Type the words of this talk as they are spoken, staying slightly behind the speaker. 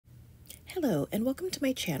Hello, and welcome to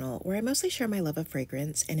my channel where I mostly share my love of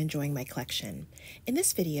fragrance and enjoying my collection. In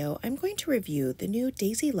this video, I'm going to review the new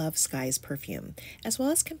Daze Love Skies perfume, as well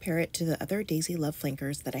as compare it to the other Daze Love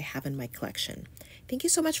flankers that I have in my collection. Thank you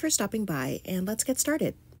so much for stopping by, and let's get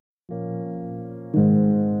started.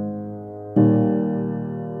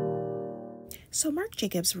 So Marc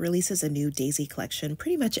Jacobs releases a new Daze collection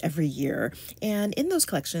pretty much every year, and in those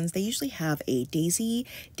collections they usually have a Daze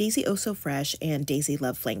Oh So Fresh, and Daze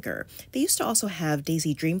Love flanker. They used to also have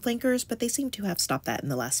Daze Dream flankers, but they seem to have stopped that in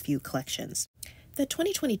the last few collections. The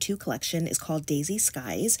 2022 collection is called Daze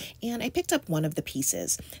Skies, and I picked up one of the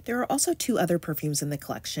pieces. There are also two other perfumes in the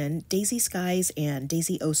collection, Daze Skies and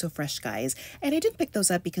Daze Oh So Fresh Skies, and I didn't pick those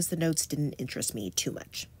up because the notes didn't interest me too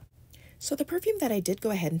much. So the perfume that I did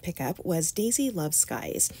go ahead and pick up was Daze Love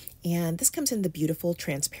Skies, and this comes in the beautiful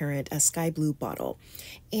transparent sky blue bottle.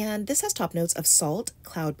 And this has top notes of salt,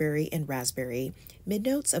 cloudberry, and raspberry, mid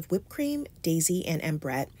notes of whipped cream, daisy, and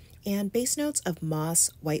ambrette, and base notes of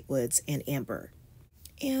moss, white woods, and amber.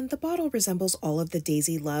 And the bottle resembles all of the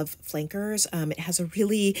Daze Love flankers. It has a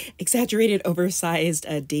really exaggerated, oversized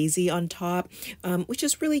daisy on top, which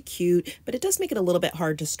is really cute, but it does make it a little bit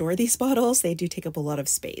hard to store these bottles. They do take up a lot of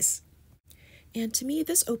space. And to me,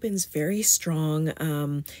 this opens very strong,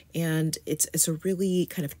 and it's a really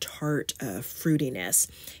kind of tart fruitiness.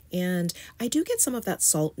 And I do get some of that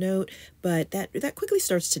salt note, but that quickly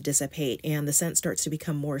starts to dissipate, and the scent starts to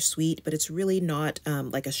become more sweet, but it's really not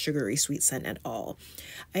like a sugary sweet scent at all.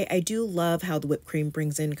 I do love how the whipped cream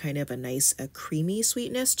brings in kind of a nice creamy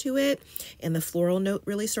sweetness to it, and the floral note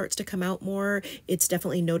really starts to come out more. It's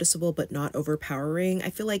definitely noticeable, but not overpowering. I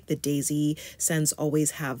feel like the Daze scents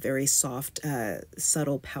always have very soft,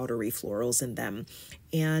 subtle powdery florals in them.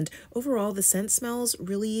 And overall, the scent smells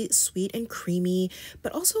really sweet and creamy,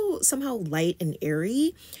 but also somehow light and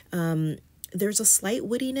airy. There's a slight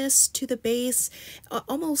woodiness to the base,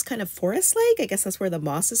 almost kind of forest-like. I guess that's where the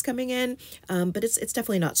moss is coming in, but it's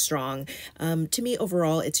definitely not strong. To me,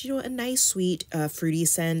 overall, it's a nice, sweet, fruity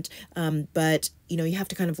scent, but you have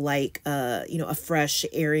to kind of like a fresh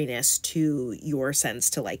airiness to your scents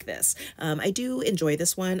to like this. I do enjoy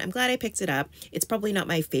this one. I'm glad I picked it up. It's probably not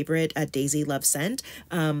my favorite Daze Love scent,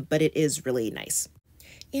 but it is really nice.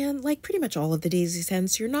 And like pretty much all of the Daze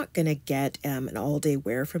scents, you're not going to get an all-day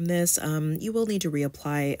wear from this. You will need to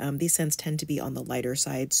reapply. These scents tend to be on the lighter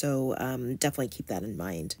side, so definitely keep that in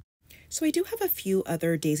mind. So I do have a few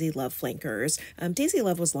other Daze Love flankers. Daze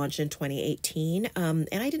Love was launched in 2018, and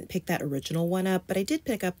I didn't pick that original one up, but I did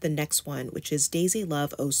pick up the next one, which is Daze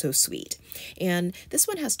Love Oh So Sweet. And this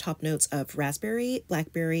one has top notes of raspberry,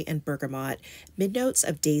 blackberry, and bergamot, mid notes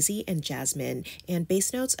of daisy and jasmine, and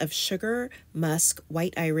base notes of sugar, musk,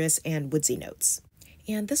 white iris, and woodsy notes.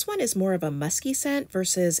 And this one is more of a musky scent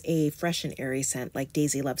versus a fresh and airy scent like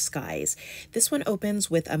Daze Love Skies. This one opens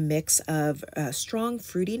with a mix of strong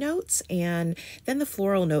fruity notes, and then the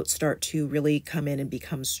floral notes start to really come in and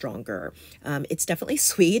become stronger. It's definitely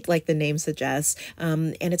sweet, like the name suggests,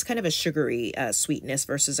 and it's kind of a sugary sweetness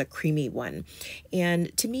versus a creamy one.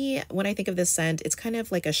 And to me, when I think of this scent, it's kind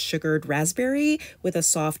of like a sugared raspberry with a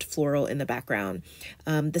soft floral in the background.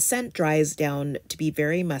 The scent dries down to be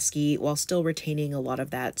very musky while still retaining a lot of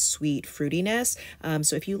that sweet fruitiness.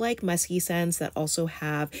 So if you like musky scents that also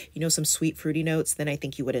have, some sweet fruity notes, then I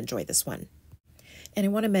think you would enjoy this one. And I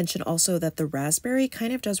want to mention also that the raspberry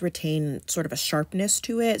kind of does retain sort of a sharpness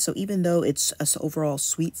to it. So even though it's an overall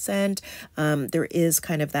sweet scent, there is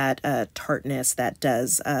kind of that tartness that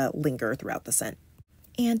does linger throughout the scent.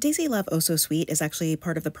 And Daze Love Oh So Sweet is actually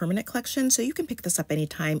part of the permanent collection, so you can pick this up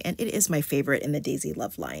anytime, and it is my favorite in the Daze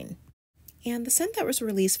Love line. And the scent that was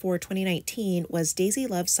released for 2019 was Daze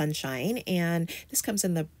Love Sunshine, and this comes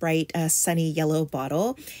in the bright, sunny yellow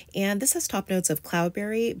bottle. And this has top notes of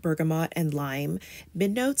cloudberry, bergamot, and lime,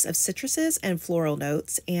 mid notes of citruses and floral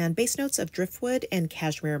notes, and base notes of driftwood and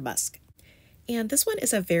cashmere musk. And this one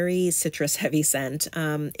is a very citrus-heavy scent.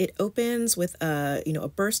 It opens with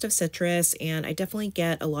a burst of citrus, and I definitely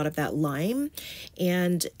get a lot of that lime.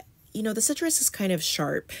 And the citrus is kind of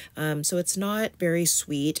sharp, so it's not very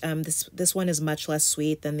sweet. This one is much less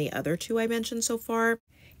sweet than the other two I mentioned so far.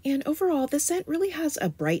 And overall, the scent really has a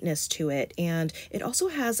brightness to it, and it also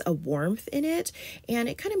has a warmth in it, and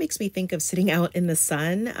it kind of makes me think of sitting out in the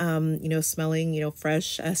sun, smelling,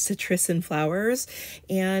 fresh citrus and flowers.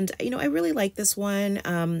 And, I really like this one.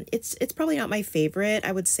 It's probably not my favorite.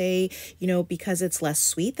 I would say, because it's less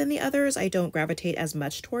sweet than the others, I don't gravitate as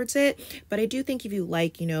much towards it. But I do think if you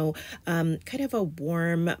like, kind of a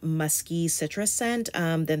warm, musky citrus scent,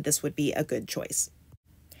 then this would be a good choice.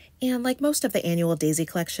 And like most of the annual Daisy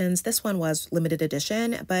collections, this one was limited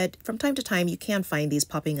edition, but from time to time you can find these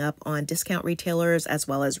popping up on discount retailers as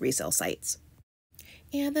well as resale sites.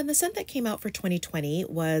 And then the scent that came out for 2020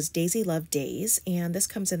 was Daisy Love Daze, and this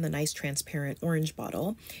comes in the nice transparent orange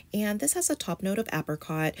bottle. And this has a top note of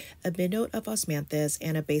apricot, a mid note of osmanthus,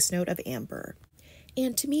 and a base note of amber.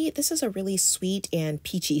 And to me, this is a really sweet and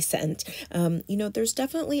peachy scent. There's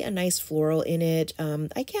definitely a nice floral in it.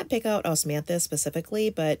 I can't pick out osmanthus specifically,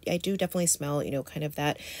 but I do definitely smell, kind of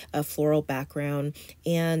that floral background.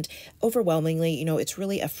 And overwhelmingly, it's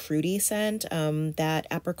really a fruity scent. That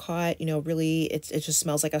apricot, really, it just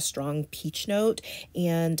smells like a strong peach note.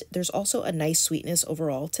 And there's also a nice sweetness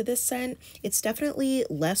overall to this scent. It's definitely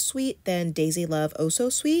less sweet than Daisy Love Oh So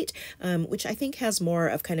Sweet, which I think has more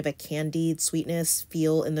of kind of a candied sweetness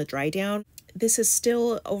feel in the dry down. This is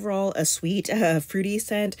still overall a sweet, fruity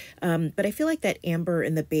scent, but I feel like that amber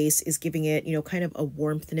in the base is giving it, kind of a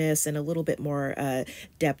warmthness and a little bit more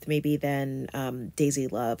depth maybe than Daisy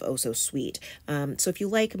Love Oh So Sweet. So if you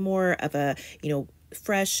like more of a,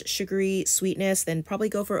 fresh, sugary sweetness, then probably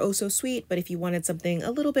go for Oh So Sweet. But if you wanted something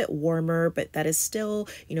a little bit warmer, but that is still,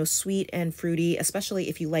 sweet and fruity, especially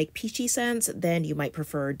if you like peachy scents, then you might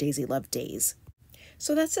prefer Daisy Love Daze.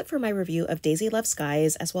 So that's it for my review of Daisy Love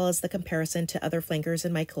Skies, as well as the comparison to other flankers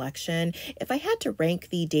in my collection. If I had to rank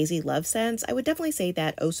the Daisy Love scents, I would definitely say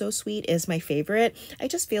that Oh So Sweet is my favorite. I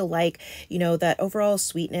just feel like, that overall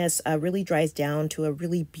sweetness really dries down to a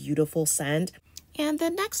really beautiful scent. And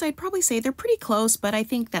then next, I'd probably say they're pretty close, but I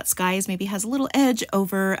think that Skies maybe has a little edge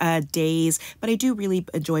over Daze, but I do really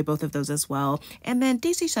enjoy both of those as well. And then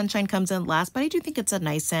Daisy Sunshine comes in last, but I do think it's a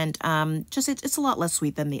nice scent. It's a lot less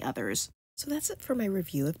sweet than the others. So that's it for my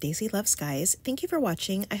review of Daisy Love Skies. Thank you for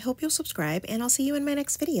watching. I hope you'll subscribe, and I'll see you in my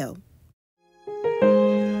next video.